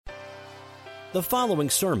The following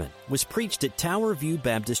sermon was preached at Tower View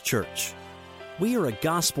Baptist Church. We are a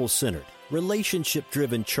gospel-centered,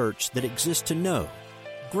 relationship-driven church that exists to know,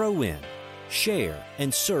 grow in, share,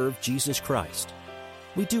 and serve Jesus Christ.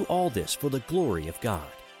 We do all this for the glory of God.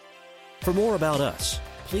 For more about us,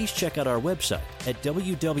 please check out our website at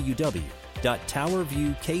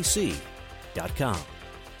www.towerviewkc.com.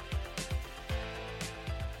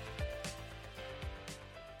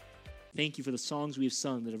 Thank you for the songs we have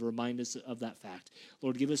sung that have reminded us of that fact.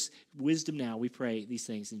 Lord, give us wisdom now, we pray these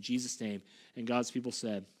things in Jesus' name. And God's people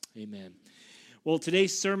said, amen. Well,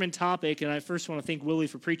 today's sermon topic, and I first want to thank Willie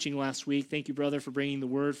for preaching last week. Thank you, brother, for bringing the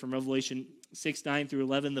word from Revelation 6, 9 through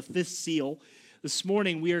 11, the fifth seal. This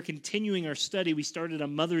morning, we are continuing our study we started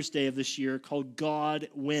on Mother's Day of this year called God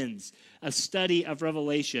Wins, a study of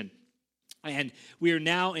Revelation. And we are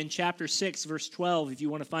now in chapter 6, verse 12, if you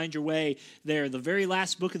want to find your way there. The very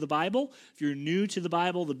last book of the Bible. If you're new to the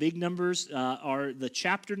Bible, the big numbers are the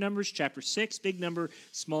chapter numbers, chapter 6, big number,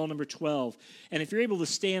 small number 12. And if you're able to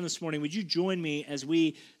stand this morning, would you join me as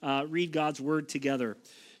we read God's word together?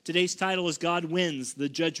 Today's title is God Wins the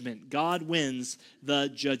Judgment. God Wins the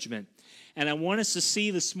Judgment. And I want us to see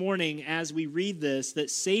this morning as we read this that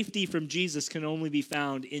safety from Jesus can only be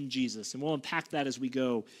found in Jesus. And we'll unpack that as we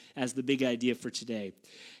go as the big idea for today.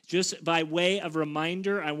 Just by way of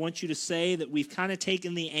reminder, I want you to say that we've kind of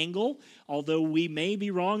taken the angle, although we may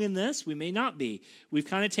be wrong in this, we may not be. We've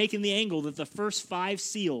kind of taken the angle that the first five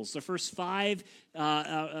seals, the first five,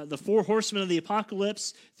 the four horsemen of the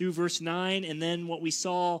apocalypse through verse 9, and then what we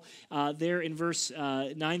saw there in verse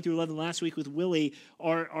 9 through 11 last week with Willie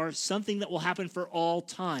are something that will happen for all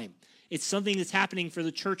time. It's something that's happening for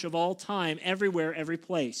the church of all time, everywhere, every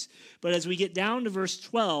place. But as we get down to verse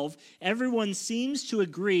 12, everyone seems to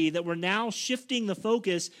agree that we're now shifting the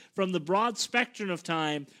focus from the broad spectrum of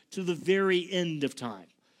time to the very end of time,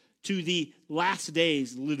 to the last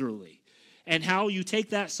days, literally. And how you take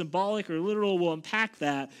that symbolic or literal, we'll unpack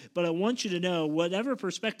that. But I want you to know, whatever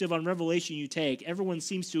perspective on Revelation you take, everyone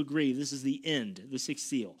seems to agree this is the end, the sixth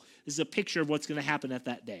seal. This is a picture of what's going to happen at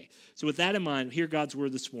that day. So with that in mind, hear God's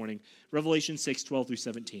word this morning. Revelation 6, 12 through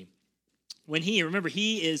 17. When remember,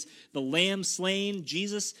 he is the lamb slain,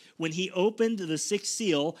 Jesus. When he opened the sixth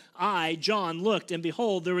seal, I, John, looked, and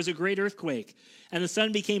behold, there was a great earthquake. And the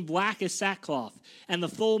sun became black as sackcloth, and the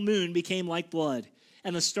full moon became like blood.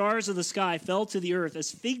 And the stars of the sky fell to the earth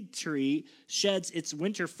as fig tree sheds its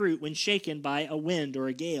winter fruit when shaken by a wind or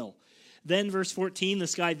a gale. Then, verse 14, the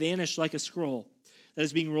sky vanished like a scroll that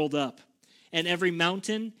is being rolled up, and every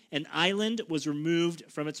mountain and island was removed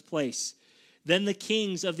from its place. Then the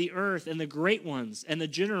kings of the earth and the great ones and the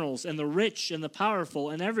generals and the rich and the powerful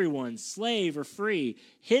and everyone, slave or free,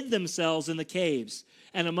 hid themselves in the caves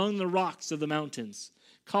and among the rocks of the mountains.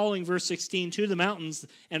 Calling, verse 16, to the mountains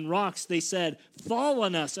and rocks, they said, fall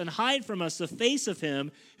on us and hide from us the face of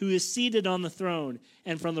him who is seated on the throne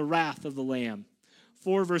and from the wrath of the Lamb.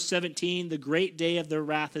 For, verse 17, the great day of their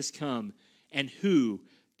wrath has come, and who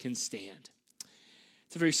can stand?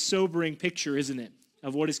 It's a very sobering picture, isn't it,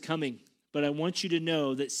 of what is coming. But I want you to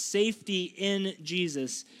know that safety in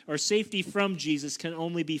Jesus, or safety from Jesus, can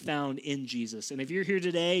only be found in Jesus. And if you're here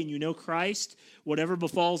today and you know Christ, whatever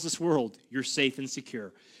befalls this world, you're safe and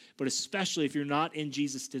secure. But especially if you're not in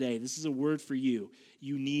Jesus today, this is a word for you.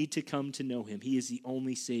 You need to come to know him. He is the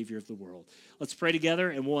only Savior of the world. Let's pray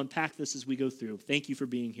together, and we'll unpack this as we go through. Thank you for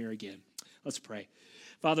being here again. Let's pray.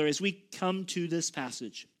 Father, as we come to this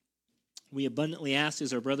passage, we abundantly ask,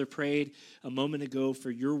 as our brother prayed a moment ago,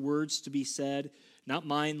 for your words to be said. Not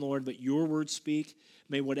mine, Lord, but your words speak.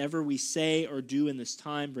 May whatever we say or do in this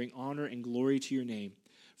time bring honor and glory to your name.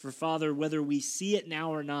 For, Father, whether we see it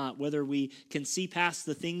now or not, whether we can see past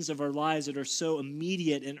the things of our lives that are so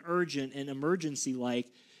immediate and urgent and emergency-like,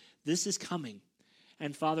 this is coming.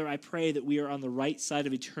 And, Father, I pray that we are on the right side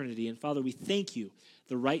of eternity. And, Father, we thank you.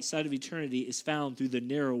 The right side of eternity is found through the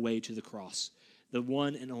narrow way to the cross. The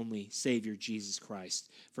one and only Savior, Jesus Christ.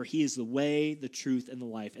 For he is the way, the truth, and the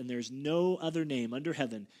life. And there's no other name under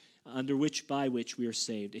heaven by which we are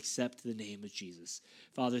saved except the name of Jesus.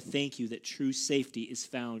 Father, thank you that true safety is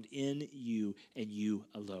found in you and you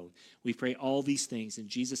alone. We pray all these things in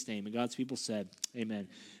Jesus' name. And God's people said, amen.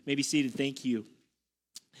 You may be seated. Thank you.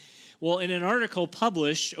 Well, in an article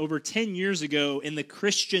published over 10 years ago in the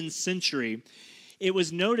Christian Century, it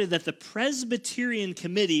was noted that the Presbyterian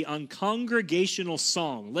Committee on Congregational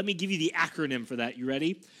Song, let me give you the acronym for that. You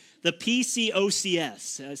ready? The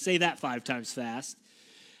PCOCS. Say that 5 times fast.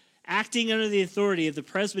 Acting under the authority of the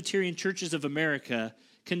Presbyterian Churches of America,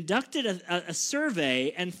 conducted a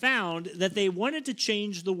survey and found that they wanted to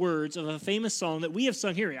change the words of a famous song that we have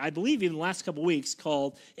sung here, I believe even the last couple weeks,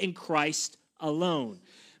 called In Christ alone.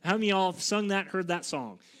 How many of y'all have sung that, heard that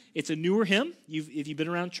song? It's a newer hymn. If you've been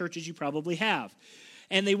around churches, you probably have.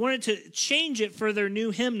 And they wanted to change it for their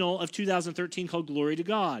new hymnal of 2013 called Glory to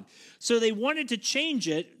God. So they wanted to change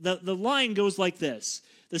it. The line goes like this.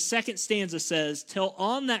 The second stanza says, "Till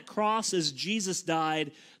on that cross as Jesus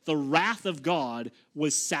died, the wrath of God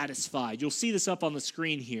was satisfied." You'll see this up on the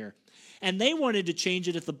screen here. And they wanted to change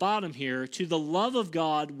it at the bottom here to "the love of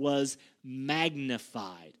God was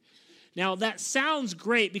magnified." Now, that sounds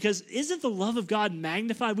great because isn't the love of God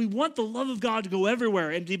magnified? We want the love of God to go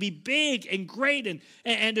everywhere and to be big and great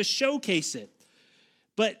and to showcase it.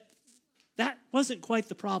 But that wasn't quite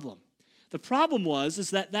the problem. The problem is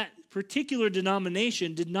that particular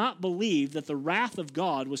denomination did not believe that the wrath of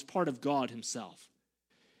God was part of God himself.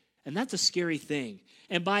 And that's a scary thing.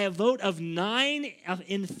 And by a vote of 9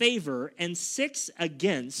 in favor and 6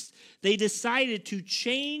 against, they decided to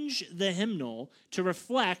change the hymnal to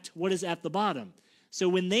reflect what is at the bottom. So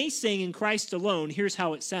when they sing "In Christ Alone," here's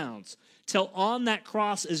how it sounds. "Till on that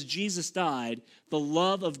cross as Jesus died, the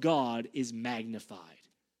love of God is magnified."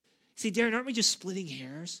 See, Darren, aren't we just splitting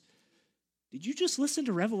hairs? Did you just listen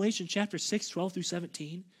to Revelation chapter 6, 12 through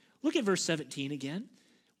 17? Look at verse 17 again.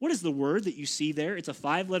 What is the word that you see there? It's a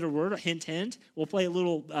 5-letter word, a hint, hint. We'll play a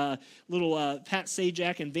little Pat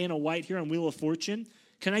Sajak and Vanna White here on Wheel of Fortune.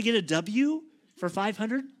 Can I get a W for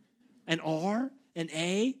 500? An R, an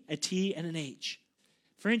A, a T, and an H.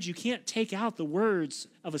 Friends, you can't take out the words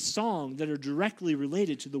of a song that are directly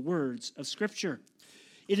related to the words of Scripture.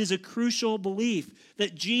 It is a crucial belief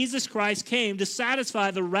that Jesus Christ came to satisfy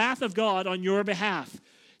the wrath of God on your behalf.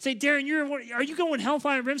 Say, Darren, are you going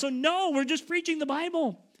hellfire and brimstone? No, we're just preaching the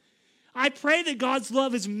Bible. I pray that God's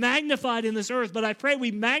love is magnified in this earth, but I pray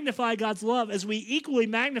we magnify God's love as we equally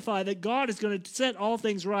magnify that God is going to set all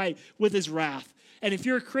things right with his wrath. And if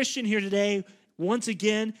you're a Christian here today, once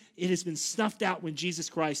again, it has been snuffed out when Jesus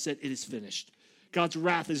Christ said it is finished. God's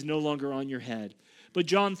wrath is no longer on your head. But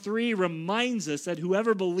John 3 reminds us that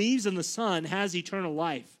whoever believes in the Son has eternal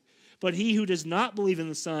life. But he who does not believe in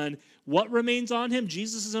the Son, what remains on him?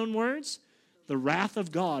 Jesus' own words? The wrath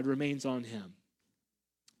of God remains on him.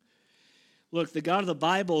 Look, the God of the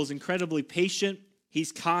Bible is incredibly patient.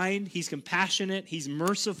 He's kind. He's compassionate. He's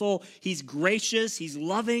merciful. He's gracious. He's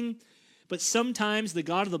loving. But sometimes the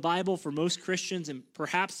God of the Bible for most Christians, and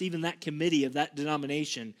perhaps even that committee of that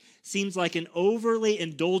denomination, seems like an overly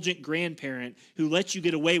indulgent grandparent who lets you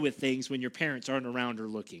get away with things when your parents aren't around or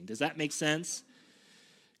looking. Does that make sense?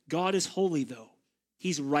 God is holy, though.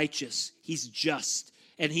 He's righteous. He's just.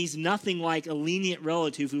 And he's nothing like a lenient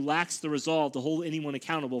relative who lacks the resolve to hold anyone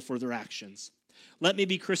accountable for their actions. Let me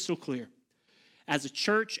be crystal clear. As a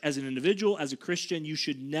church, as an individual, as a Christian, you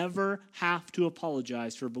should never have to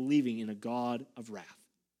apologize for believing in a God of wrath.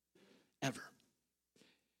 Ever.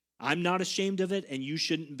 I'm not ashamed of it, and you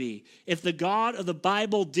shouldn't be. If the God of the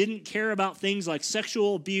Bible didn't care about things like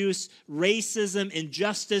sexual abuse, racism,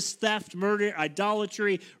 injustice, theft, murder,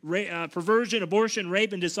 idolatry, perversion, abortion,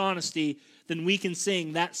 rape, and dishonesty, then we can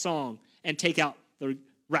sing that song and take out the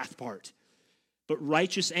wrath part. But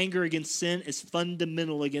righteous anger against sin is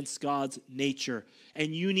fundamental against God's nature.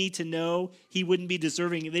 And you need to know he wouldn't be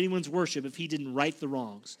deserving of anyone's worship if he didn't right the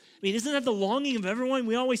wrongs. I mean, isn't that the longing of everyone?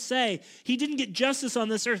 We always say, he didn't get justice on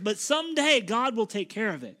this earth, but someday God will take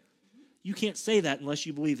care of it. You can't say that unless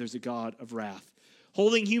you believe there's a God of wrath.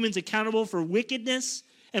 Holding humans accountable for wickedness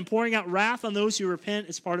and pouring out wrath on those who repent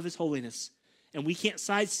is part of his holiness. And we can't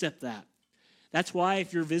sidestep that. That's why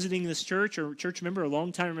if you're visiting this church or a church member, a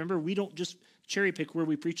long-time member, we don't just cherry pick where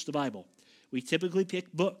we preach the Bible. We typically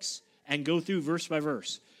pick books and go through verse by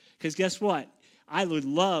verse. Because guess what? I would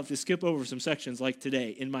love to skip over some sections like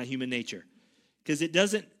today in my human nature. Because it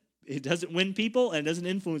doesn't win people and it doesn't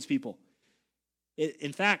influence people. It,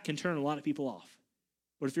 in fact, can turn a lot of people off.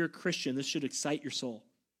 But if you're a Christian, this should excite your soul.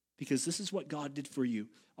 Because this is what God did for you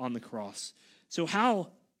on the cross. So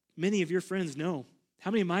how many of your friends know? How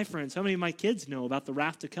many of my friends, how many of my kids know about the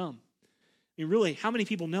wrath to come? I mean, really, how many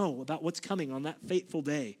people know about what's coming on that fateful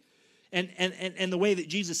day and the way that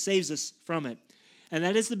Jesus saves us from it? And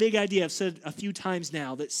that is the big idea. I've said a few times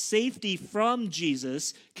now that safety from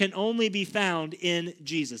Jesus can only be found in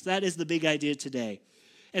Jesus. That is the big idea today.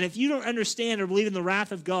 And if you don't understand or believe in the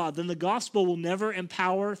wrath of God, then the gospel will never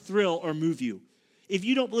empower, thrill, or move you. If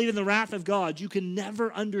you don't believe in the wrath of God, you can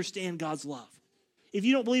never understand God's love. If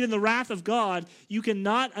you don't believe in the wrath of God, you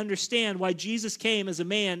cannot understand why Jesus came as a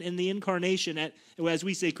man in the incarnation at, as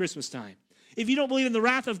we say, Christmas time. If you don't believe in the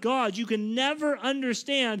wrath of God, you can never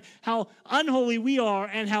understand how unholy we are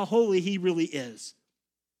and how holy he really is.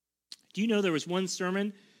 Do you know there was one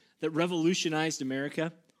sermon that revolutionized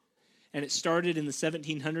America? and it started in the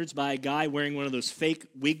 1700s by a guy wearing one of those fake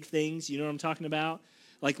wig things. You know what I'm talking about?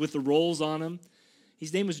 Like with the rolls on them.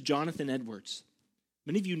 His name was Jonathan Edwards.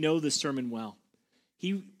 Many of you know this sermon well.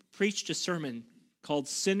 He preached a sermon called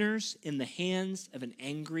Sinners in the Hands of an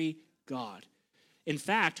Angry God. In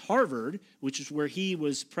fact, Harvard, which is where he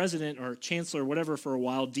was president or chancellor or whatever for a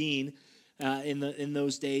while, dean in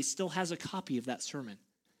those days, still has a copy of that sermon.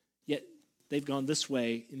 Yet they've gone this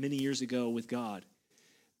way many years ago with God.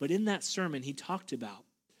 But in that sermon, he talked about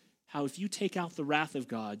how if you take out the wrath of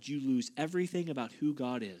God, you lose everything about who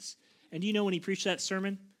God is. And do you know when he preached that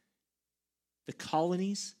sermon? The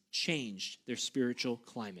colonies changed their spiritual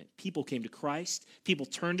climate. People came to Christ. People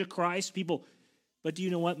turned to Christ. But do you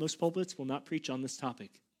know what? Most pulpits will not preach on this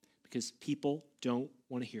topic because people don't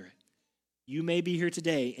want to hear it. You may be here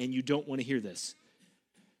today and you don't want to hear this.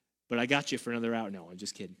 But I got you for another hour. No, I'm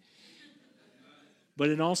just kidding. But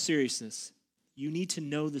in all seriousness, you need to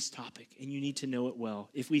know this topic, and you need to know it well.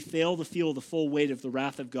 If we fail to feel the full weight of the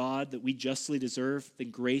wrath of God that we justly deserve, then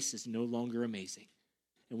grace is no longer amazing,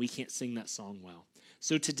 and we can't sing that song well.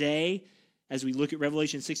 So today, as we look at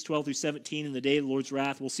Revelation 6:12 through 17 in the day of the Lord's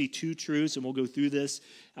wrath, we'll see two truths, and we'll go through this,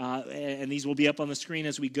 and these will be up on the screen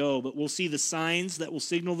as we go. But we'll see the signs that will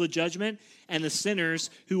signal the judgment and the sinners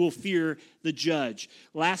who will fear the judge.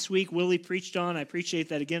 Last week, Willie preached on, I appreciate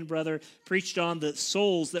that again, brother, preached on the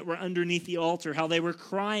souls that were underneath the altar, how they were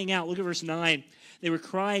crying out. Look at verse 9. They were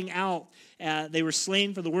crying out. They were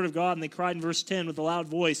slain for the word of God, and they cried in verse 10 with a loud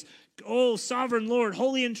voice, "O sovereign Lord,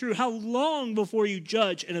 holy and true, how long before you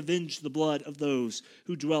judge and avenge the blood of those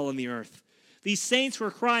who dwell on the earth?" These saints were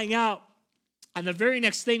crying out, and the very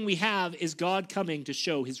next thing we have is God coming to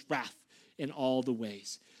show his wrath in all the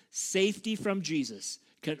ways. Safety from Jesus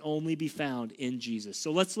can only be found in Jesus.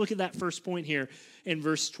 So let's look at that first point here in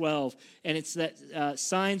verse 12, and it's that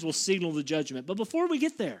signs will signal the judgment. But before we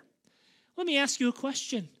get there, let me ask you a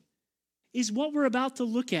question. Is what we're about to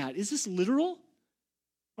look at, is this literal?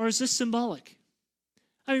 Or is this symbolic?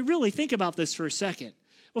 I mean, really think about this for a second.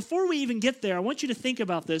 Before we even get there, I want you to think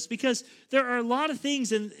about this because there are a lot of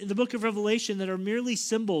things in the book of Revelation that are merely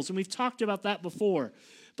symbols, and we've talked about that before.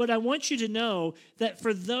 But I want you to know that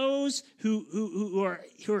for those who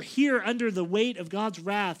are here under the weight of God's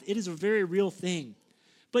wrath, it is a very real thing.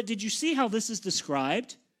 But did you see how this is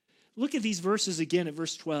described? Look at these verses again at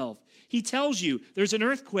verse 12. He tells you there's an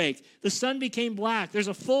earthquake, the sun became black, there's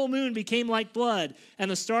a full moon became like blood,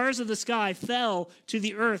 and the stars of the sky fell to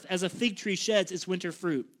the earth as a fig tree sheds its winter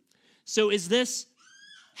fruit. So is this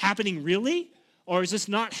happening really? Or is this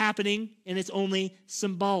not happening and it's only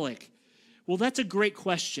symbolic? Well, that's a great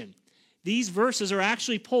question. These verses are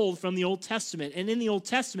actually pulled from the Old Testament, and in the Old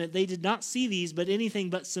Testament, they did not see these but anything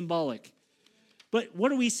but symbolic. But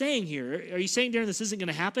what are we saying here? Are you saying, Darren, this isn't going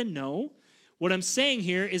to happen? No. What I'm saying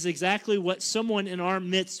here is exactly what someone in our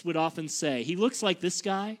midst would often say. He looks like this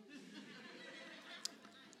guy.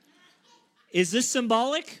 Is this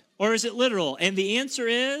symbolic or is it literal? And the answer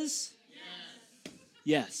is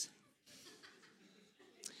yes.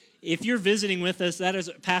 If you're visiting with us, that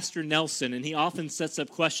is Pastor Nelson, and he often sets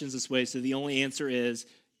up questions this way, so the only answer is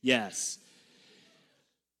yes.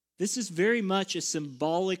 This is very much a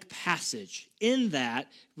symbolic passage in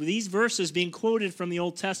that these verses being quoted from the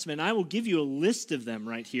Old Testament, I will give you a list of them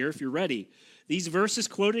right here if you're ready. These verses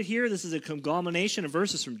quoted here, this is a conglomeration of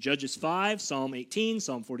verses from Judges 5, Psalm 18,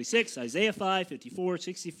 Psalm 46, Isaiah 5, 54,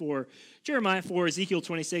 64, Jeremiah 4, Ezekiel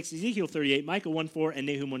 26, Ezekiel 38, Micah 1:4, and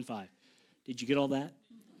Nahum 1:5. Did you get all that?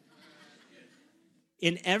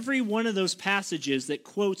 In every one of those passages that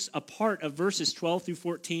quotes a part of verses 12 through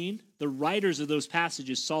 14, the writers of those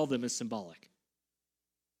passages saw them as symbolic.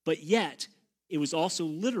 But yet, it was also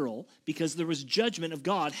literal because there was judgment of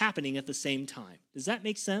God happening at the same time. Does that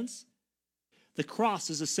make sense? The cross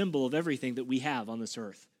is a symbol of everything that we have on this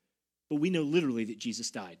earth. But we know literally that Jesus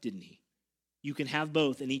died, didn't he? You can have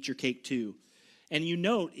both and eat your cake too. And you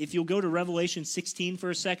note, if you'll go to Revelation 16 for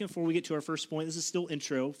a second before we get to our first point, this is still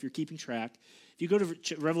intro if you're keeping track. If you go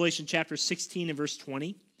to Revelation chapter 16 and verse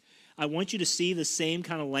 20, I want you to see the same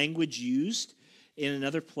kind of language used in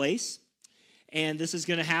another place. And this is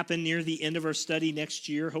going to happen near the end of our study next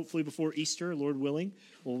year, hopefully before Easter, Lord willing.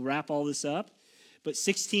 We'll wrap all this up. But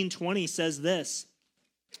 16:20 says this,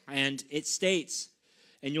 and it states,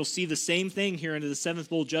 and you'll see the same thing here into the seventh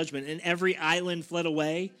bowl judgment, and every island fled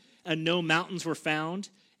away, and no mountains were found,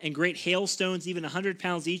 and great hailstones, even 100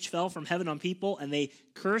 pounds each, fell from heaven on people, and they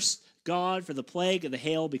cursed God for the plague of the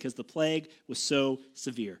hail because the plague was so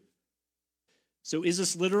severe. So is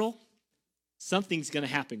this literal? Something's going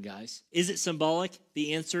to happen, guys. Is it symbolic?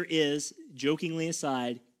 The answer is, jokingly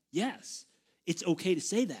aside, yes. It's okay to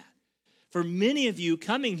say that. For many of you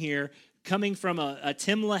coming here, coming from a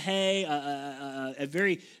Tim LaHaye, a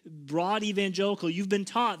very broad evangelical, you've been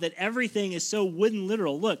taught that everything is so wooden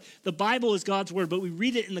literal. Look, the Bible is God's word, but we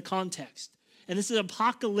read it in the context. And this is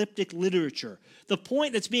apocalyptic literature. The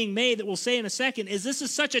point that's being made that we'll say in a second is this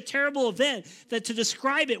is such a terrible event that to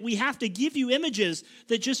describe it, we have to give you images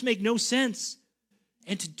that just make no sense.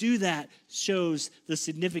 And to do that shows the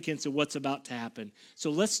significance of what's about to happen. So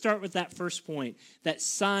let's start with that first point, that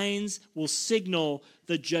signs will signal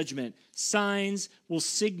the judgment. Signs will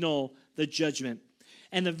signal the judgment.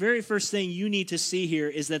 And the very first thing you need to see here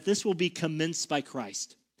is that this will be commenced by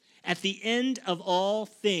Christ. At the end of all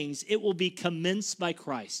things, it will be commenced by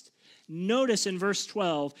Christ. Notice in verse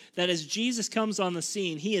 12 that as Jesus comes on the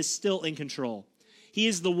scene, he is still in control. He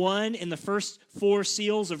is the one in the first 4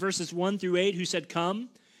 seals of verses 1 through 8 who said, come.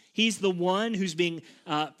 He's the one who's being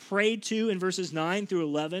prayed to in verses 9 through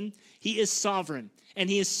 11. He is sovereign, and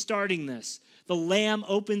he is starting this. The Lamb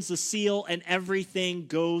opens the seal, and everything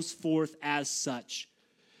goes forth as such.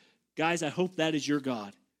 Guys, I hope that is your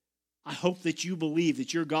God. I hope that you believe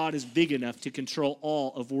that your God is big enough to control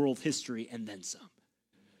all of world history and then some.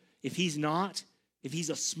 If he's not, if he's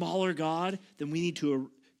a smaller God, then we need to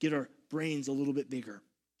get our brains a little bit bigger.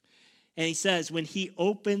 And he says, when he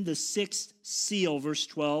opened the 6th seal, verse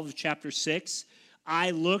 12 of chapter 6,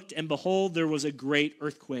 I looked and behold, there was a great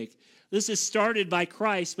earthquake. This is started by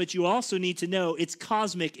Christ, but you also need to know it's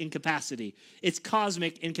cosmic in capacity. It's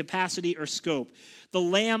cosmic in capacity or scope. The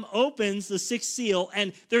Lamb opens the 6th seal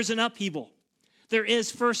and there's an upheaval. There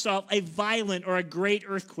is, first off, a violent or a great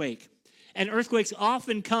earthquake. And earthquakes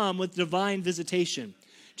often come with divine visitation.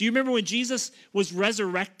 Do you remember when Jesus was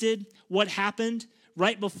resurrected, what happened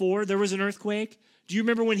right before there was an earthquake? Do you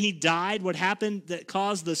remember when he died, what happened that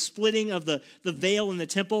caused the splitting of the veil in the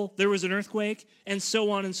temple? There was an earthquake, and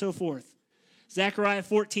so on and so forth. Zechariah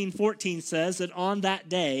 14:14 says that on that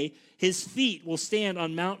day, his feet will stand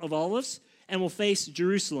on Mount of Olives and will face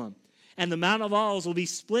Jerusalem. And the Mount of Olives will be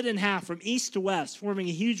split in half from east to west, forming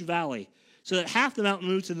a huge valley, so that half the mountain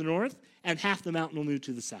will move to the north and half the mountain will move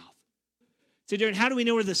to the south. So, Darren, how do we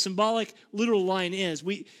know where the symbolic, literal line is?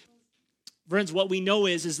 Friends, what we know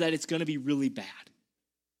is that it's going to be really bad.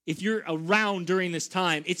 If you're around during this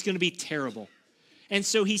time, it's going to be terrible. And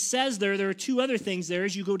so he says there are 2 other things there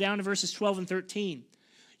as you go down to verses 12 and 13.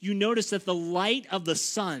 You notice that the light of the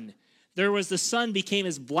sun, the sun became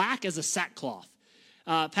as black as a sackcloth.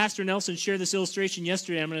 Pastor Nelson shared this illustration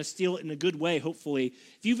yesterday. I'm going to steal it in a good way, hopefully.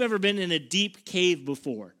 If you've ever been in a deep cave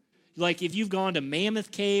before, like if you've gone to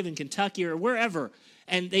Mammoth Cave in Kentucky or wherever,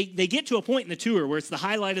 and they get to a point in the tour where it's the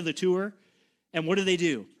highlight of the tour, and what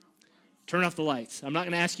do? Turn off the lights. I'm not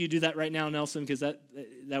going to ask you to do that right now, Nelson, because that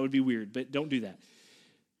would be weird, but don't do that.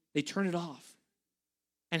 They turn it off.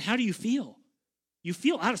 And how do you feel? You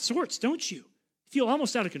feel out of sorts, don't you? You feel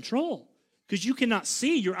almost out of control because you cannot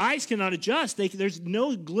see. Your eyes cannot adjust. There's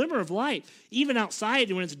no glimmer of light. Even outside,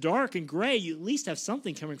 when it's dark and gray, you at least have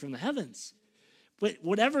something coming from the heavens. But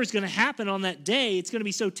whatever is going to happen on that day, it's going to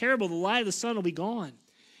be so terrible, the light of the sun will be gone.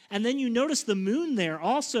 And then you notice the moon there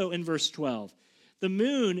also in verse 12. The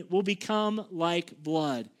moon will become like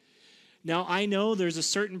blood. Now, I know there's a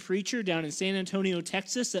certain preacher down in San Antonio,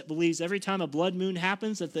 Texas, that believes every time a blood moon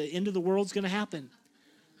happens that the end of the world's going to happen.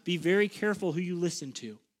 Be very careful who you listen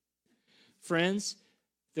to. Friends,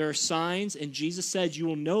 there are signs, and Jesus said you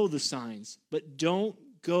will know the signs, but don't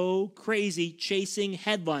go crazy chasing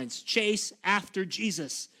headlines. Chase after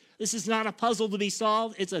Jesus. This is not a puzzle to be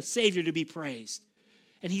solved. It's a Savior to be praised.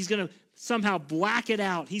 And he's going to somehow black it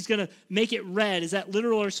out. He's going to make it red. Is that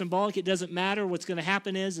literal or symbolic? It doesn't matter. What's going to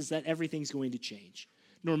happen is that everything's going to change.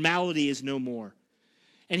 Normality is no more.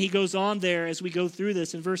 And he goes on there as we go through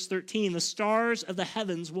this in verse 13, the stars of the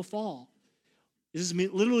heavens will fall. Does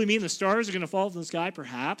this literally mean the stars are going to fall from the sky?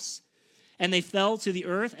 Perhaps. And they fell to the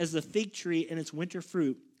earth as the fig tree in its winter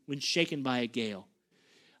fruit when shaken by a gale.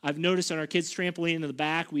 I've noticed on our kids' trampoline in the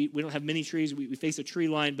back, we don't have many trees. We face a tree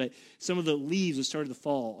line, but some of the leaves have started to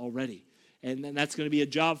fall already. And that's going to be a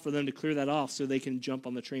job for them to clear that off so they can jump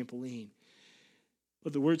on the trampoline.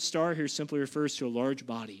 But the word star here simply refers to a large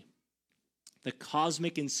body. The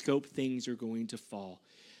cosmic in scope things are going to fall.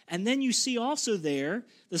 And then you see also there,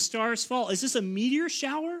 the stars fall. Is this a meteor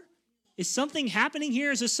shower? Is something happening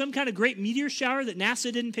here? Is this some kind of great meteor shower that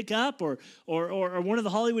NASA didn't pick up or one of the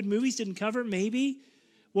Hollywood movies didn't cover? Maybe.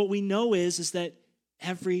 What we know is that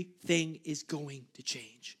everything is going to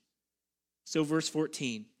change. So verse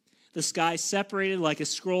 14, the sky separated like a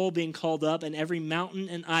scroll being called up, and every mountain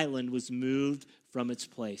and island was moved from its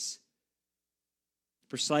place.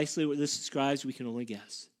 Precisely what this describes, we can only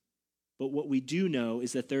guess. But what we do know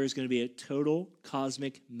is that there is going to be a total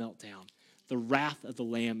cosmic meltdown. The wrath of the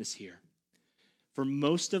Lamb is here. For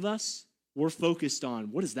most of us, we're focused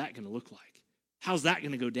on, what is that going to look like? How's that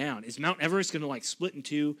going to go down? Is Mount Everest going to split in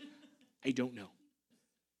two? I don't know.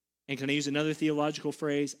 And can I use another theological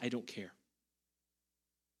phrase? I don't care.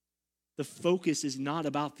 The focus is not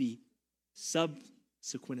about the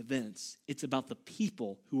subsequent events. It's about the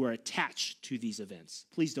people who are attached to these events.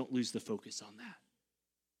 Please don't lose the focus on that.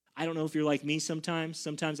 I don't know if you're like me sometimes.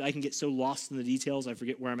 Sometimes I can get so lost in the details, I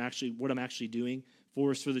forget what I'm actually doing.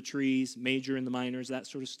 Forest for the trees, major and the minors, that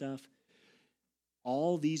sort of stuff.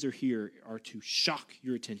 All these are here are to shock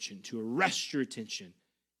your attention, to arrest your attention,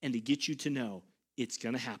 and to get you to know it's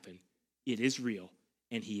going to happen. It is real,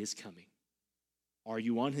 and he is coming. Are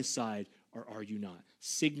you on his side or are you not?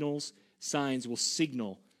 Signals, signs will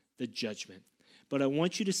signal the judgment. But I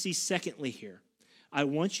want you to see secondly here. I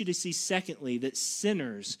want you to see secondly that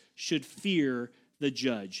sinners should fear the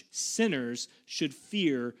judge. Sinners should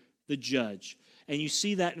fear the judge. And you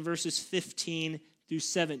see that in verses 15 through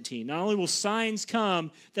 17. Not only will signs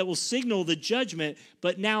come that will signal the judgment,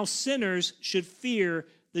 but now sinners should fear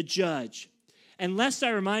the judge. And lest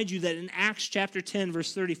I remind you that in Acts chapter 10,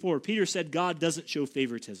 verse 34, Peter said God doesn't show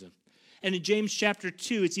favoritism. And in James chapter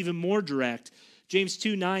 2, it's even more direct. James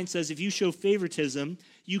 2:9 says, if you show favoritism,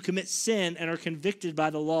 you commit sin and are convicted by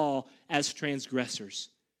the law as transgressors.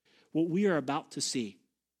 What we are about to see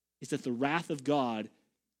is that the wrath of God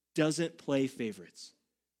doesn't play favorites.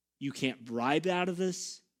 You can't bribe out of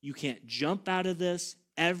this. You can't jump out of this.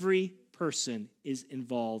 Every person is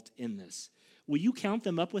involved in this. Will you count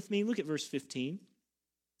them up with me? Look at verse 15.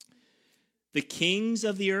 The kings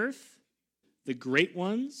of the earth, the great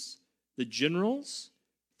ones, the generals,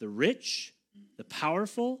 the rich, the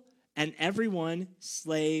powerful, and everyone,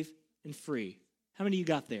 slave and free. How many you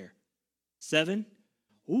got there? 7?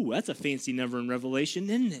 Ooh, that's a fancy number in Revelation,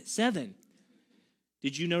 isn't it? 7.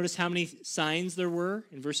 Did you notice how many signs there were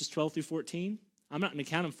in verses 12 through 14? I'm not going to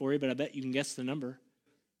count them for you, but I bet you can guess the number.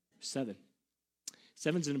 7.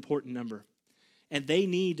 7's an important number. And they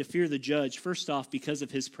need to fear the judge, first off, because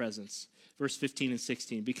of his presence. Verse 15 and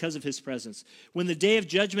 16, because of his presence. When the day of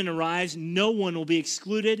judgment arrives, no one will be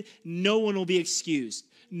excluded. No one will be excused.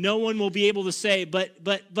 No one will be able to say, but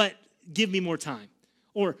give me more time.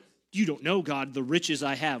 Or, you don't know, God, the riches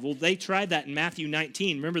I have. Well, they tried that in Matthew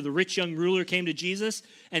 19. Remember, the rich young ruler came to Jesus,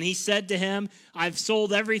 and he said to him, I've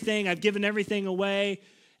sold everything. I've given everything away.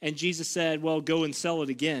 And Jesus said, well, go and sell it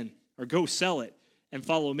again, or go sell it and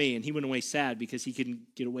follow me. And he went away sad because he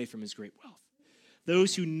couldn't get away from his great wealth.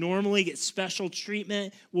 Those who normally get special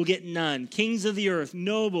treatment will get none. Kings of the earth,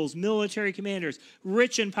 nobles, military commanders,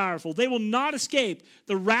 rich and powerful, they will not escape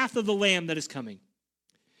the wrath of the Lamb that is coming.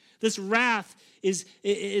 This wrath is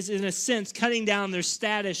in a sense cutting down their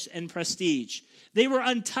status and prestige. They were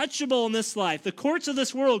untouchable in this life. The courts of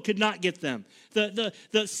this world could not get them. The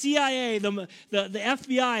CIA, the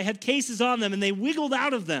FBI had cases on them, and they wiggled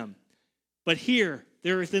out of them. But here,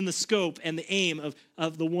 they're within the scope and the aim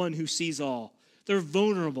of the one who sees all. They're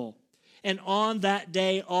vulnerable. And on that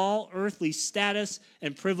day, all earthly status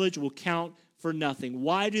and privilege will count for nothing.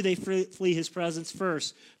 Why do they flee his presence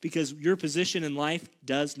first? Because your position in life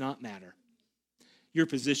does not matter. Your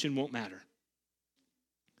position won't matter.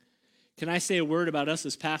 Can I say a word about us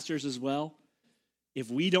as pastors as well? If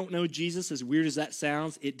we don't know Jesus, as weird as that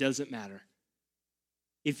sounds, it doesn't matter.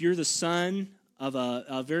 If you're the son of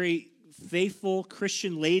a very faithful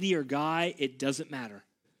Christian lady or guy, it doesn't matter.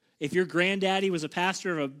 If your granddaddy was a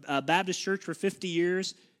pastor of a Baptist church for 50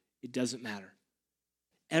 years, it doesn't matter.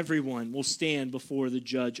 Everyone will stand before the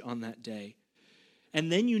judge on that day.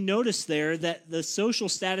 And then you notice there that the social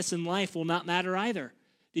status in life will not matter either.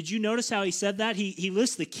 Did you notice how he said that? He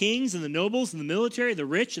lists the kings and the nobles and the military, the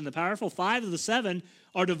rich and the powerful. 5 of the 7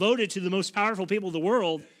 are devoted to the most powerful people of the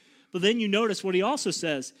world. But then you notice what he also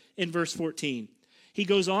says in verse 14. He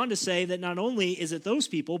goes on to say that not only is it those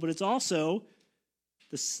people, but it's also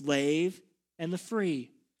the slave and the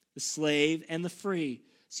free. The slave and the free.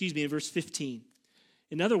 In verse 15.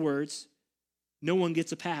 In other words, no one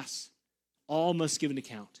gets a pass. All must give an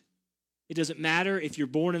account. It doesn't matter if you're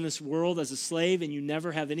born in this world as a slave and you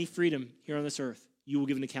never have any freedom here on this earth. You will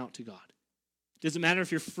give an account to God. It doesn't matter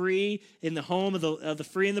if you're free in the home of the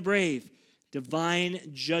free and the brave. Divine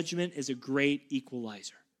judgment is a great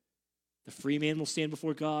equalizer. The free man will stand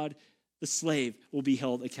before God. The slave will be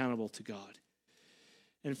held accountable to God.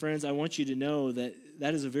 And friends, I want you to know that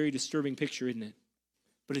that is a very disturbing picture, isn't it?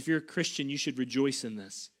 But if you're a Christian, you should rejoice in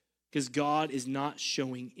this because God is not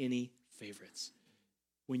showing any favorites.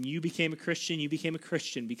 When you became a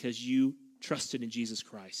Christian because you trusted in Jesus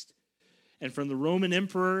Christ. And from the Roman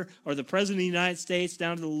emperor or the president of the United States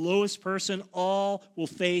down to the lowest person, all will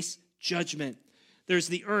face judgment. There's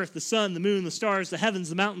the earth, the sun, the moon, the stars, the heavens,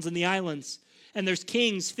 the mountains, and the islands. And there's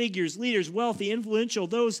kings, figures, leaders, wealthy, influential,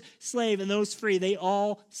 those slave and those free. They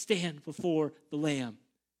all stand before the Lamb.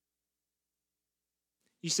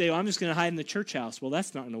 You say, well, I'm just going to hide in the church house. Well,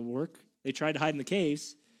 that's not going to work. They tried to hide in the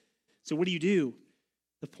caves. So what do?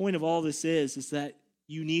 The point of all this is that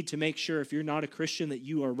you need to make sure, if you're not a Christian, that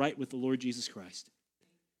you are right with the Lord Jesus Christ.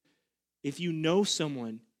 If you know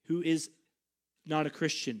someone who is not a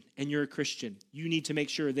Christian and you're a Christian, you need to make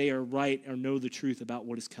sure they are right or know the truth about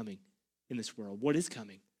what is coming in this world. What is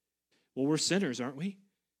coming? Well, we're sinners, aren't we?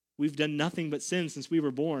 We've done nothing but sin since we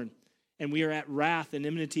were born. And we are at wrath and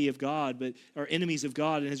enmity of God, but are enemies of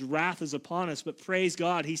God, and his wrath is upon us. But praise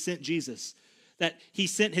God, he sent Jesus. That he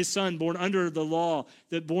sent his son, born under the law,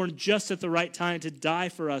 that born just at the right time to die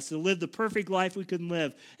for us, to live the perfect life we couldn't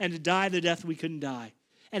live, and to die the death we couldn't die.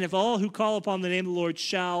 And if all who call upon the name of the Lord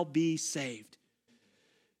shall be saved.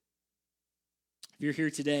 If you're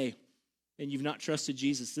here today and you've not trusted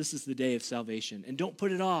Jesus, this is the day of salvation. And don't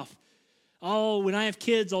put it off. Oh, when I have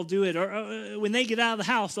kids, I'll do it. Or when they get out of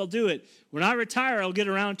the house, I'll do it. When I retire, I'll get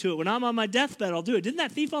around to it. When I'm on my deathbed, I'll do it. Didn't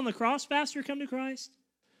that thief on the cross, Pastor, come to Christ?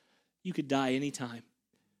 You could die anytime.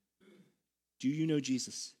 Do you know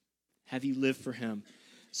Jesus? Have you lived for him?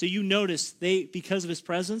 So you notice, because of his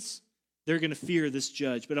presence, they're going to fear this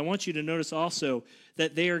judge. But I want you to notice also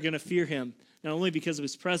that they are going to fear him, not only because of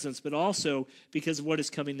his presence, but also because of what is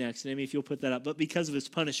coming next. Amy, if you'll put that up. But because of his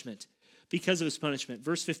punishment. Because of his punishment.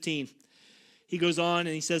 Verse 15. He goes on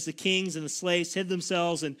and he says, the kings and the slaves hid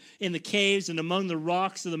themselves in the caves and among the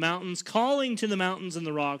rocks of the mountains, calling to the mountains and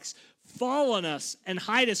the rocks, fall on us and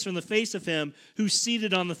hide us from the face of him who's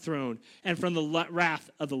seated on the throne and from the wrath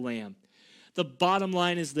of the Lamb. The bottom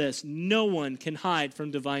line is this: no one can hide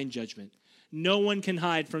from divine judgment. No one can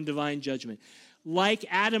hide from divine judgment. Like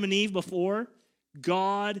Adam and Eve before,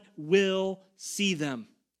 God will see them.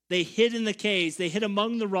 They hid in the caves. They hid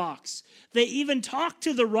among the rocks. They even talked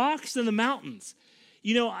to the rocks and the mountains.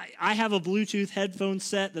 You know, I have a Bluetooth headphone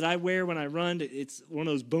set that I wear when I run. It's one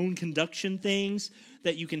of those bone conduction things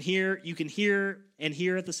that you can hear and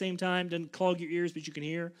hear at the same time. Doesn't clog your ears, but you can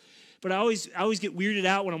hear. But I always get weirded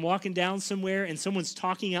out when I'm walking down somewhere and someone's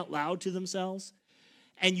talking out loud to themselves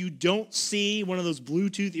and you don't see one of those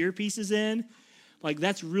Bluetooth earpieces in. Like,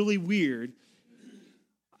 that's really weird.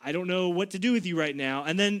 I don't know what to do with you right now.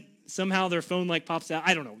 And then somehow their phone pops out.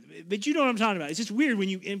 I don't know. But you know what I'm talking about. It's just weird when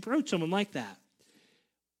you approach someone like that.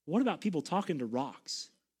 What about people talking to rocks?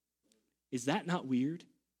 Is that not weird?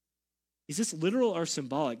 Is this literal or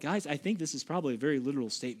symbolic? Guys, I think this is probably a very literal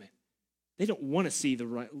statement. They don't want to see the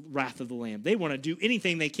wrath of the Lamb. They want to do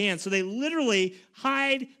anything they can. So they literally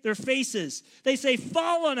hide their faces. They say,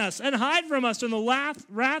 fall on us and hide from us from the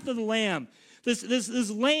wrath of the Lamb.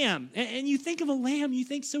 This lamb, and you think of a lamb, you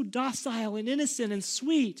think so docile and innocent and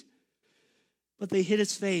sweet, but they hid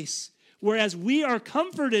his face. Whereas we are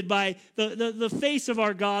comforted by the face of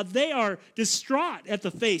our God, they are distraught at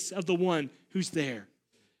the face of the one who's there.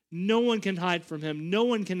 No one can hide from him. No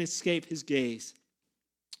one can escape his gaze.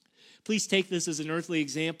 Please take this as an earthly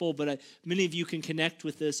example, but many of you can connect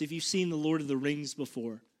with this. If you've seen The Lord of the Rings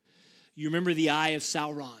before, you remember the eye of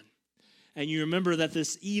Sauron. And you remember that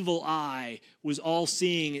this evil eye was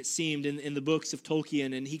all-seeing, it seemed, in the books of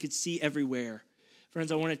Tolkien, and he could see everywhere.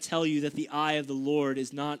 Friends, I want to tell you that the eye of the Lord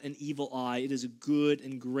is not an evil eye. It is a good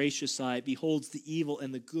and gracious eye. It beholds the evil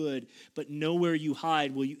and the good, but nowhere you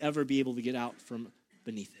hide will you ever be able to get out from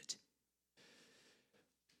beneath it.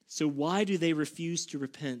 So why do they refuse to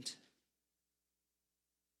repent?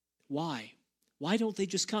 Why? Why don't they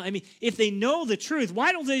just come? I mean, if they know the truth,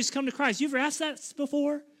 why don't they just come to Christ? You ever asked that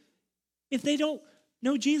before? If they don't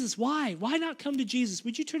know Jesus, why? Why not come to Jesus?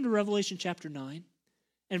 Would you turn to Revelation chapter 9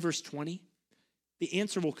 and verse 20? The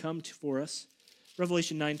answer will come for us.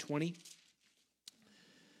 Revelation 9:20.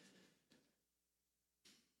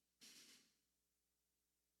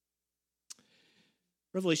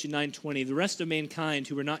 Revelation 9:20. The rest of mankind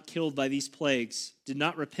who were not killed by these plagues did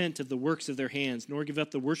not repent of the works of their hands, nor give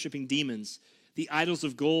up the worshiping demons, the idols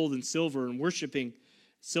of gold and silver, and worshiping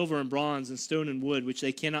silver and bronze and stone and wood, which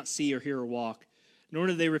they cannot see or hear or walk. Nor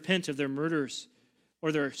do they repent of their murders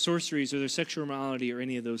or their sorceries or their sexual immorality or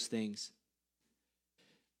any of those things.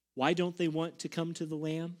 Why don't they want to come to the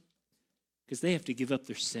Lamb? Because they have to give up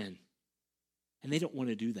their sin. And they don't want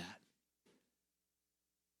to do that.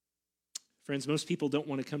 Friends, most people don't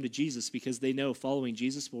want to come to Jesus because they know following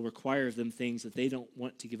Jesus will require of them things that they don't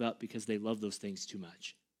want to give up because they love those things too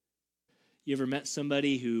much. You ever met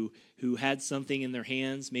somebody who had something in their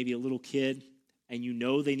hands, maybe a little kid, and you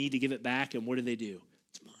know they need to give it back, and what do?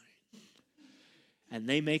 It's mine. And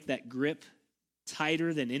they make that grip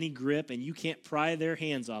tighter than any grip, and you can't pry their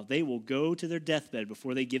hands off. They will go to their deathbed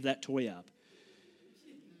before they give that toy up.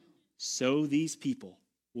 So these people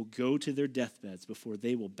will go to their deathbeds before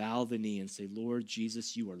they will bow the knee and say, Lord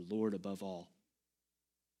Jesus, you are Lord above all.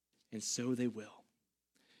 And so they will.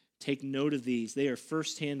 Take note of these. They are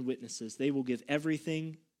firsthand witnesses. They will give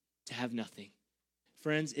everything to have nothing.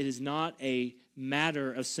 Friends, it is not a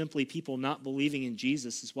matter of simply people not believing in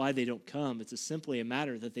Jesus is why they don't come. It's simply a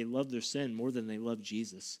matter that they love their sin more than they love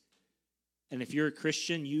Jesus. And if you're a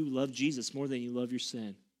Christian, you love Jesus more than you love your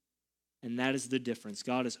sin. And that is the difference.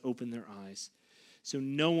 God has opened their eyes. So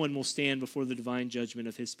no one will stand before the divine judgment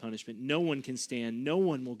of his punishment. No one can stand. No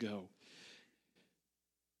one will go.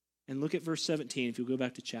 And look at verse 17 if you'll go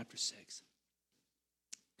back to chapter 6.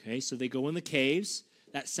 Okay, so they go in the caves.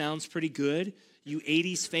 That sounds pretty good. You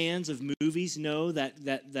 80s fans of movies know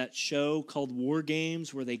that show called War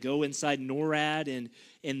Games where they go inside NORAD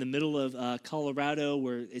in the middle of Colorado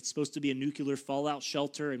where it's supposed to be a nuclear fallout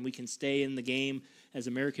shelter and we can stay in the game as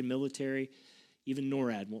American military. Even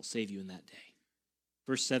NORAD won't save you in that day.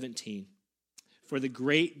 Verse 17, for the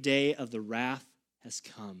great day of the wrath has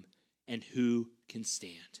come, and who can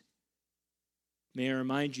stand? May I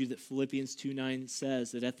remind you that Philippians 2:9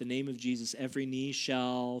 says that at the name of Jesus, every knee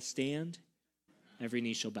shall stand, every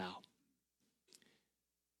knee shall bow.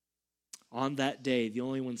 On that day, the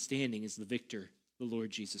only one standing is the victor, the Lord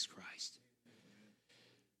Jesus Christ.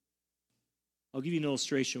 I'll give you an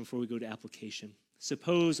illustration before we go to application.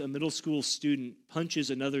 Suppose a middle school student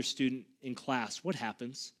punches another student in class. What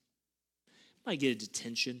happens? Might get a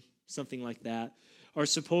detention, something like that. Or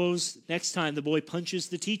suppose next time the boy punches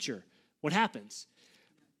the teacher. What happens?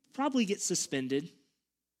 Probably gets suspended.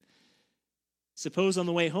 Suppose on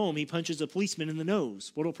the way home he punches a policeman in the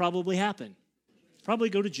nose. What will probably happen?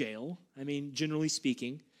 Probably go to jail, generally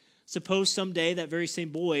speaking. Suppose someday that very same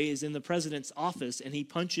boy is in the president's office and he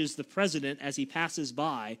punches the president as he passes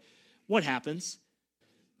by. What happens?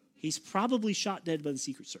 He's probably shot dead by the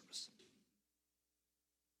Secret Service.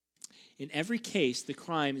 In every case, the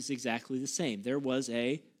crime is exactly the same. There was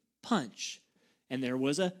a punch, and there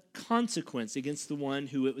was a consequence against the one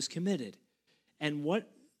who it was committed. And what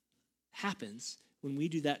happens when we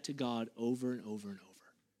do that to God over and over and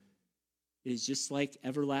over? It is just like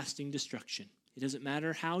everlasting destruction. It doesn't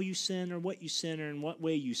matter how you sin or what you sin or in what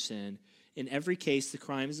way you sin. In every case, the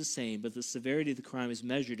crime is the same, but the severity of the crime is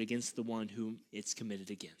measured against the one whom it's committed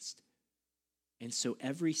against. And so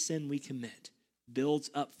every sin we commit builds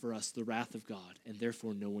up for us the wrath of God, and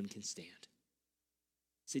therefore no one can stand.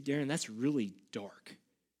 Say, Darren, that's really dark.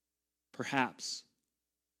 Perhaps.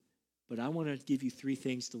 But I want to give you 3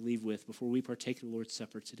 things to leave with before we partake of the Lord's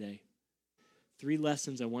Supper today. 3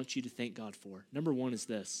 lessons I want you to thank God for. Number 1 is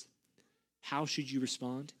this. How should you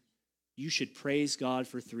respond? You should praise God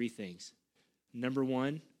for 3 things. Number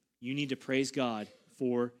 1, you need to praise God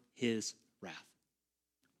for his wrath.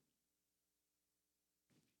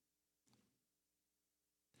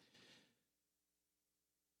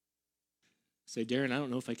 Say, Darren, I don't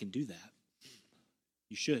know if I can do that.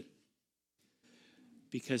 You should.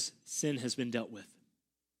 Because sin has been dealt with.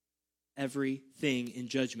 Everything in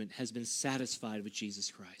judgment has been satisfied with Jesus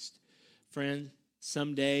Christ. Friend,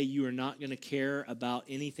 someday you are not going to care about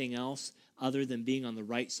anything else other than being on the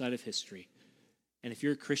right side of history. And if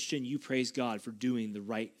you're a Christian, you praise God for doing the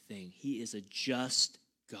right thing. He is a just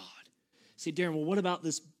God. Say, Darren, well, what about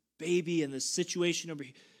this baby and this situation over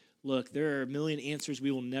here? Look, there are a million answers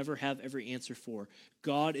we will never have every answer for.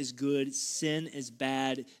 God is good. Sin is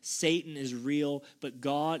bad. Satan is real. But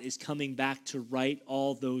God is coming back to right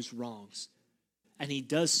all those wrongs. And he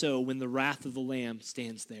does so when the wrath of the Lamb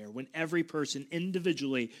stands there, when every person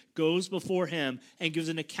individually goes before him and gives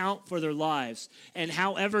an account for their lives. And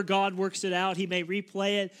however God works it out, he may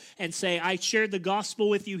replay it and say, I shared the gospel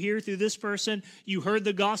with you here through this person. You heard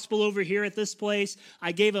the gospel over here at this place.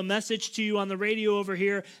 I gave a message to you on the radio over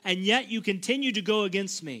here, and yet you continue to go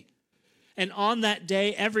against me. And on that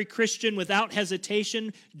day, every Christian, without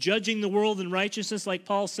hesitation, judging the world in righteousness, like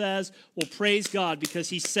Paul says, will praise God because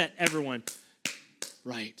he set everyone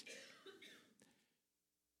right.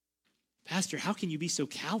 Pastor, how can you be so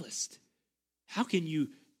calloused? How can you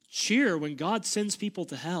cheer when God sends people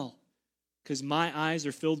to hell? Because my eyes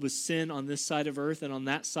are filled with sin on this side of earth, and on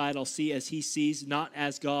that side I'll see as he sees, not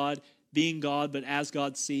as God, being God, but as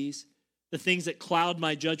God sees. The things that cloud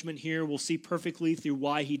my judgment here will see perfectly through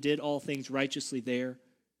why he did all things righteously there.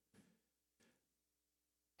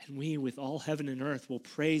 And we, with all heaven and earth, will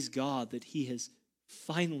praise God that he has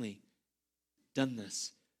finally done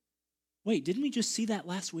this. Wait, didn't we just see that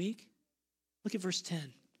last week? Look at verse 10.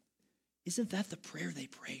 Isn't that the prayer they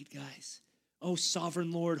prayed, guys? O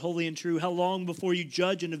sovereign Lord, holy and true, how long before you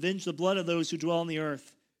judge and avenge the blood of those who dwell on the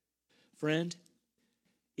earth? Friend,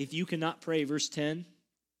 if you cannot pray, verse 10,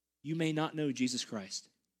 you may not know Jesus Christ.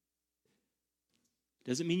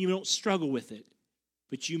 Doesn't mean you don't struggle with it,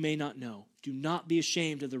 but you may not know. Do not be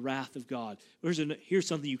ashamed of the wrath of God. Here's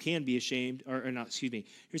something you can be ashamed,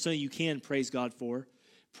 here's something you can praise God for.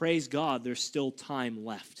 Praise God, there's still time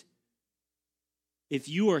left. If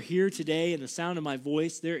you are here today in the sound of my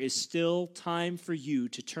voice, there is still time for you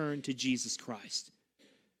to turn to Jesus Christ.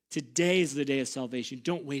 Today is the day of salvation.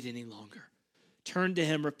 Don't wait any longer. Turn to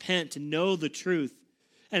him, repent, to know the truth.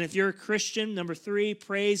 And if you're a Christian, number 3,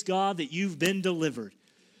 praise God that you've been delivered.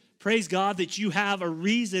 Praise God that you have a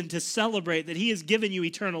reason to celebrate, that he has given you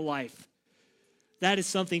eternal life. That is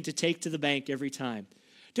something to take to the bank every time.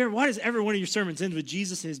 Darren, why does every one of your sermons end with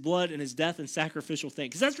Jesus and his blood and his death and sacrificial thing?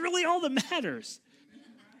 Because that's really all that matters.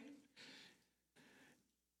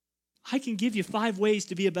 I can give you 5 ways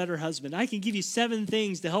to be a better husband. I can give you 7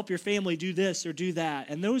 things to help your family do this or do that.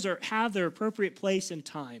 And those have their appropriate place and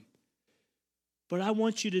time. But I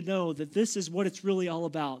want you to know that this is what it's really all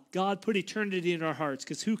about. God put eternity in our hearts,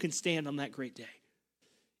 because who can stand on that great day?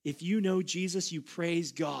 If you know Jesus, you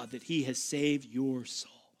praise God that he has saved your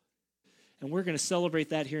soul. And we're going to celebrate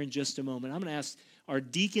that here in just a moment. I'm going to ask our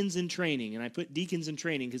deacons in training, and I put deacons in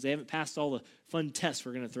training because they haven't passed all the fun tests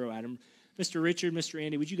we're going to throw at them. Mr. Richard, Mr.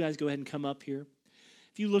 Andy, would you guys go ahead and come up here?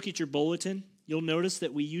 If you look at your bulletin, you'll notice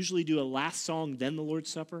that we usually do a last song, then the Lord's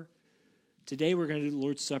Supper. Today we're going to do the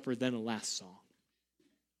Lord's Supper, then a last song.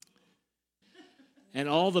 And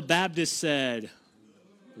all the Baptists said,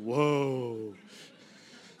 whoa.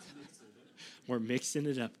 We're mixing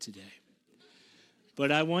it up today.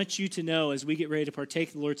 But I want you to know, as we get ready to partake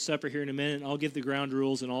of the Lord's Supper here in a minute, and I'll give the ground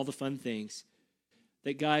rules and all the fun things,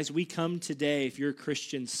 that, guys, we come today, if you're a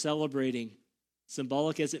Christian, celebrating,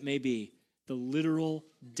 symbolic as it may be, the literal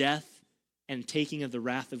death and taking of the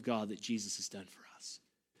wrath of God that Jesus has done for us.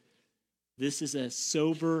 This is a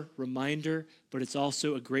sober reminder, but it's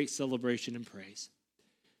also a great celebration and praise.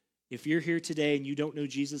 If you're here today and you don't know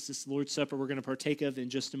Jesus, this Lord's Supper we're going to partake of in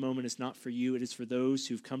just a moment is not for you. It is for those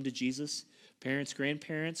who've come to Jesus. Parents,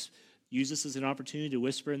 grandparents, use this as an opportunity to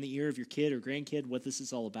whisper in the ear of your kid or grandkid what this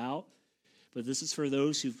is all about. But this is for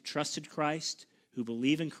those who've trusted Christ, who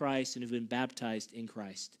believe in Christ, and who've been baptized in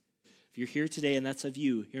Christ. If you're here today and that's of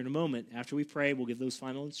you, here in a moment, after we pray, we'll give those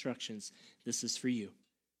final instructions. This is for you.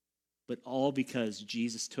 But all because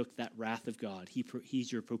Jesus took that wrath of God.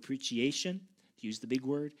 He's your propitiation, to use the big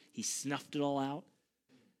word. He snuffed it all out.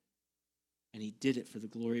 And he did it for the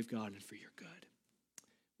glory of God and for your good.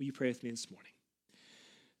 Will you pray with me this morning?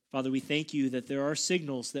 Father, we thank you that there are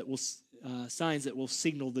signals that will, signs that will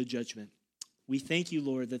signal the judgment. We thank you,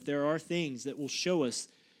 Lord, that there are things that will show us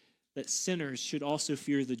that sinners should also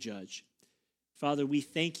fear the judge. Father, we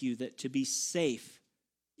thank you that to be safe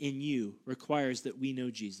in you requires that we know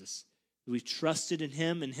Jesus. We've trusted in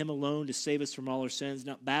him and him alone to save us from all our sins,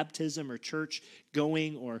 not baptism or church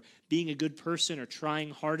going or being a good person or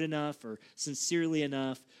trying hard enough or sincerely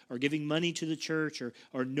enough or giving money to the church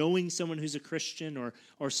or knowing someone who's a Christian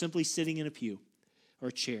or simply sitting in a pew or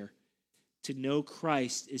a chair. To know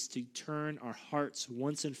Christ is to turn our hearts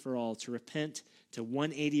once and for all, to repent, to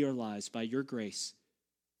 180 our lives by your grace,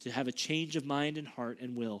 to have a change of mind and heart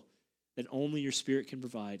and will that only your Spirit can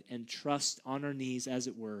provide, and trust on our knees, as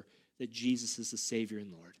it were, that Jesus is the Savior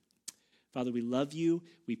and Lord. Father, we love you.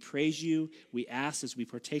 We praise you. We ask as we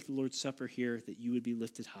partake the Lord's Supper here that you would be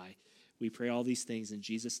lifted high. We pray all these things in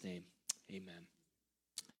Jesus' name. Amen.